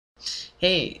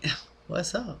Hey,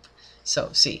 what's up? So,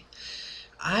 see,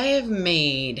 I have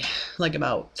made like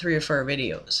about 3 or 4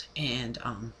 videos, and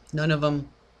none of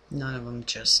them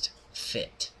just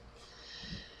fit.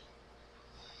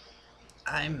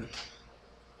 I'm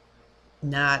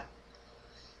not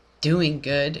doing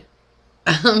good,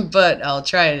 but I'll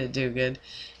try to do good.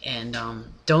 And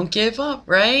don't give up,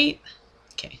 right?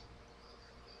 Okay.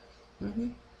 hmm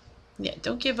Yeah,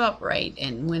 don't give up, right?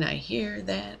 And when I hear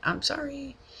that, I'm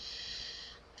sorry.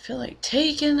 I feel like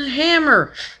taking a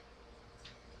hammer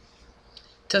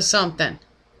to something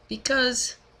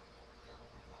because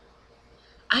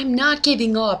I'm not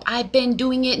giving up. I've been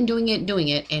doing it and doing it and doing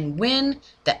it. And when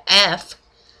the F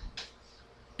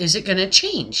is it going to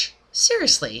change?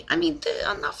 Seriously. I mean,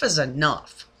 enough is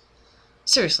enough.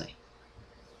 Seriously.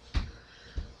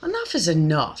 Enough is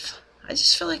enough. I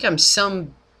just feel like I'm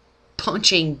some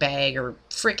punching bag or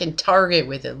freaking target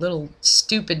with a little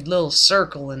stupid little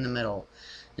circle in the middle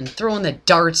and throwing the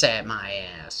darts at my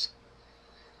ass.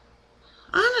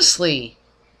 Honestly.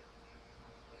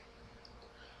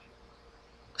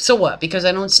 So what? Because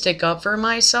I don't stick up for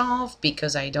myself?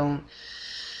 Because I don't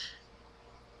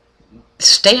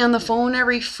stay on the phone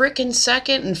every freaking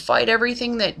second and fight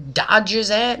everything that dodges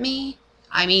at me?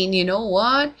 I mean, you know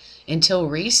what? Until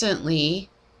recently,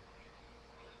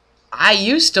 I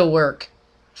used to work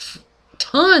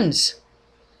tons.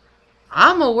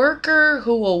 I'm a worker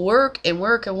who will work and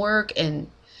work and work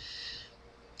and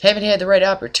haven't had the right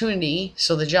opportunity.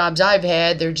 So the jobs I've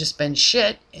had, they've just been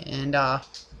shit and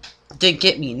didn't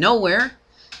get me nowhere.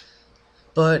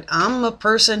 But I'm a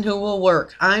person who will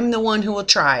work. I'm the one who will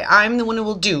try. I'm the one who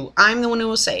will do. I'm the one who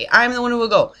will say. I'm the one who will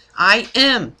go. I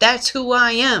am. That's who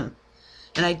I am.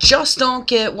 And I just don't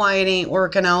get why it ain't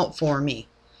working out for me.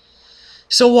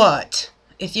 So what?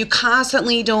 If you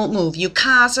constantly don't move, you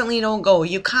constantly don't go,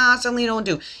 you constantly don't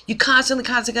do, you constantly,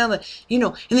 and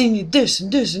then you this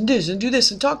and this and this and do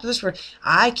this and talk to this person.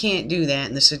 I can't do that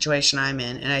in the situation I'm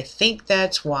in. And I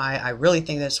really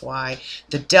think that's why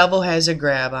the devil has a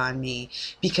grab on me,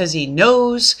 because he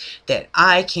knows that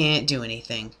I can't do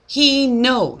anything. He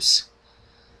knows.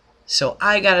 So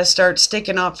I got to start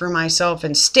sticking up for myself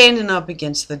and standing up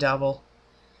against the devil.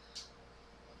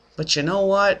 But you know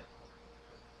what?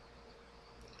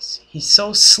 He's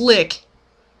so slick.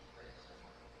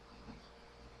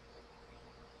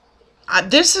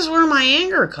 This is where my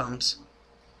anger comes.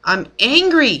 I'm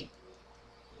angry.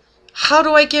 How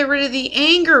do I get rid of the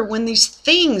anger when these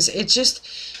things, it's just,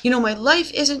 my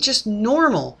life isn't just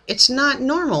normal. It's not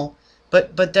normal.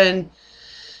 But then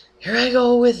here I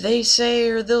go with they say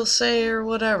or they'll say or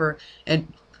whatever.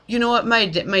 And you know what? My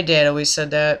dad always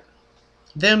said that.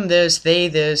 Them this, they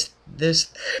this,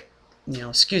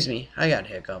 excuse me. I got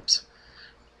hiccups.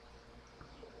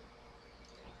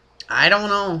 I don't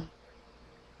know.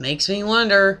 Makes me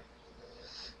wonder.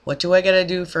 What do I gotta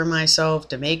do for myself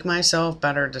to make myself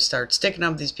better, to start sticking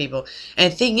up with these people?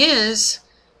 And the thing is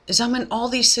I'm in all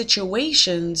these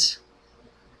situations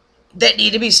that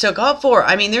need to be stuck up for.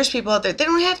 I mean, there's people out there, they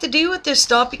don't have to deal with this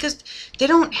stuff because they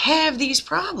don't have these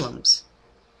problems.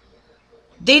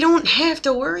 They don't have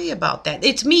to worry about that.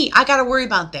 It's me. I gotta worry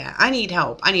about that. I need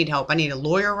help. I need help. I need a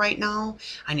lawyer right now.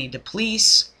 I need the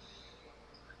police.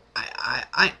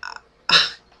 I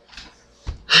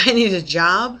need a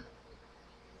job.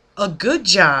 A good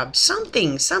job,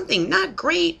 something, not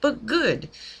great, but good.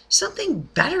 Something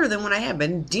better than what I have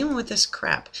been dealing with this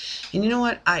crap. And you know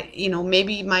what?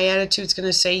 Maybe my attitude's going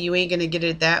to say you ain't going to get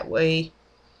it that way.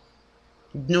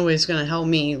 Nobody's going to help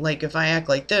me, like, if I act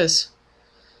like this.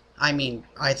 I mean,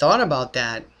 I thought about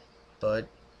that, but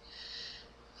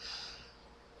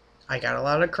I got a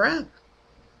lot of crap.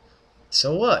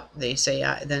 So what? They say,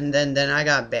 then I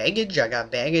got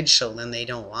baggage. So then they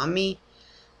don't want me.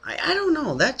 I don't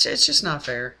know. It's just not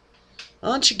fair. Why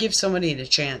don't you give somebody a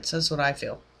chance? That's what I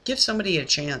feel. Give somebody a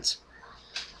chance.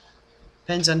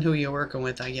 Depends on who you're working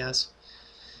with, I guess.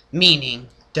 Meaning,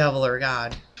 devil or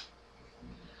God.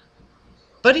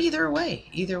 But either way,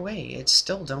 it's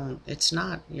still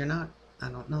you're not, I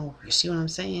don't know. You see what I'm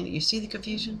saying? You see the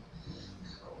confusion?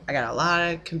 I got a lot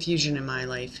of confusion in my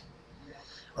life.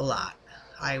 A lot.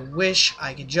 I wish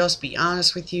I could just be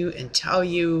honest with you and tell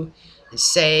you and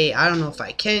say, I don't know if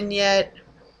I can yet.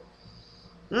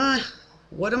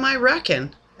 What am I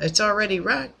wrecking? It's already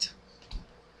wrecked.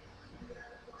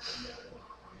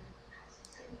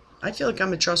 I feel like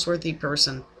I'm a trustworthy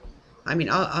person. I mean,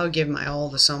 I'll give my all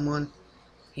to someone.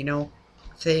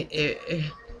 If they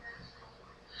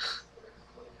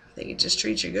could just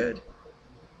treat you good,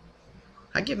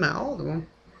 I give my all to them.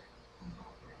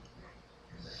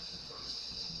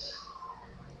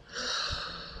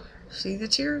 See the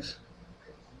tears?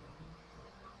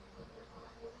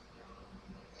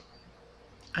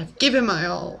 I've given my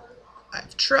all.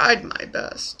 I've tried my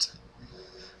best.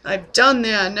 I've done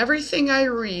that, and everything I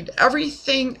read,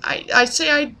 everything, I say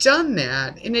I've done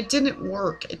that, and it didn't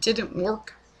work. It didn't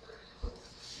work.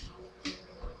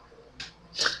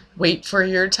 Wait for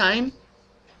your time.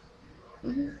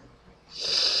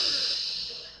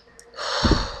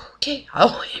 Okay,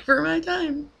 I'll wait for my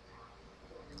time.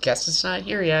 Guess it's not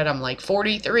here yet. I'm like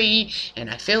 43, and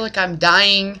I feel like I'm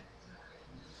dying.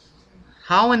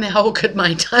 How in the hell could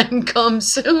my time come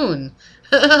soon?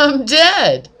 I'm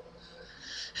dead.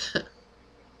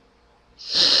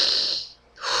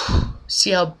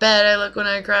 See how bad I look when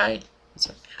I cry?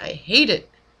 I hate it.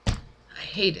 I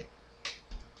hate it.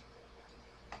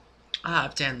 I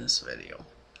have to end this video.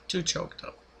 Too choked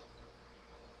up.